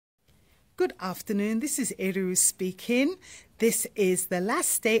Good afternoon. This is Eru speaking. This is the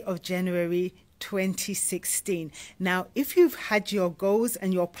last day of January 2016. Now, if you've had your goals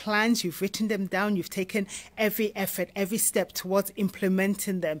and your plans, you've written them down, you've taken every effort, every step towards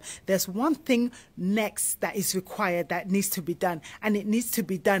implementing them, there's one thing next that is required that needs to be done, and it needs to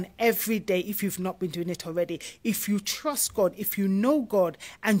be done every day if you've not been doing it already. If you trust God, if you know God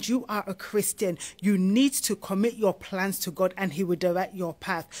and you are a Christian, you need to commit your plans to God and He will direct your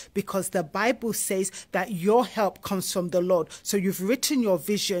path, because the Bible says that your help comes from the Lord. So you've written your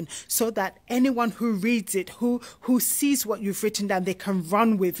vision so that anyone who reads it, who sees what you've written down, they can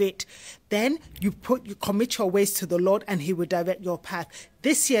run with it. Then you commit your ways to the Lord and He will direct your path.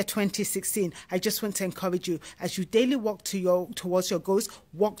 This year, 2016, I just want to encourage you, as you daily walk towards your goals,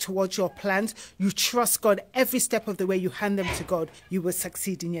 walk towards your plans, you trust God every step of the way, you hand them to God, you will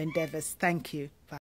succeed in your endeavors. Thank you.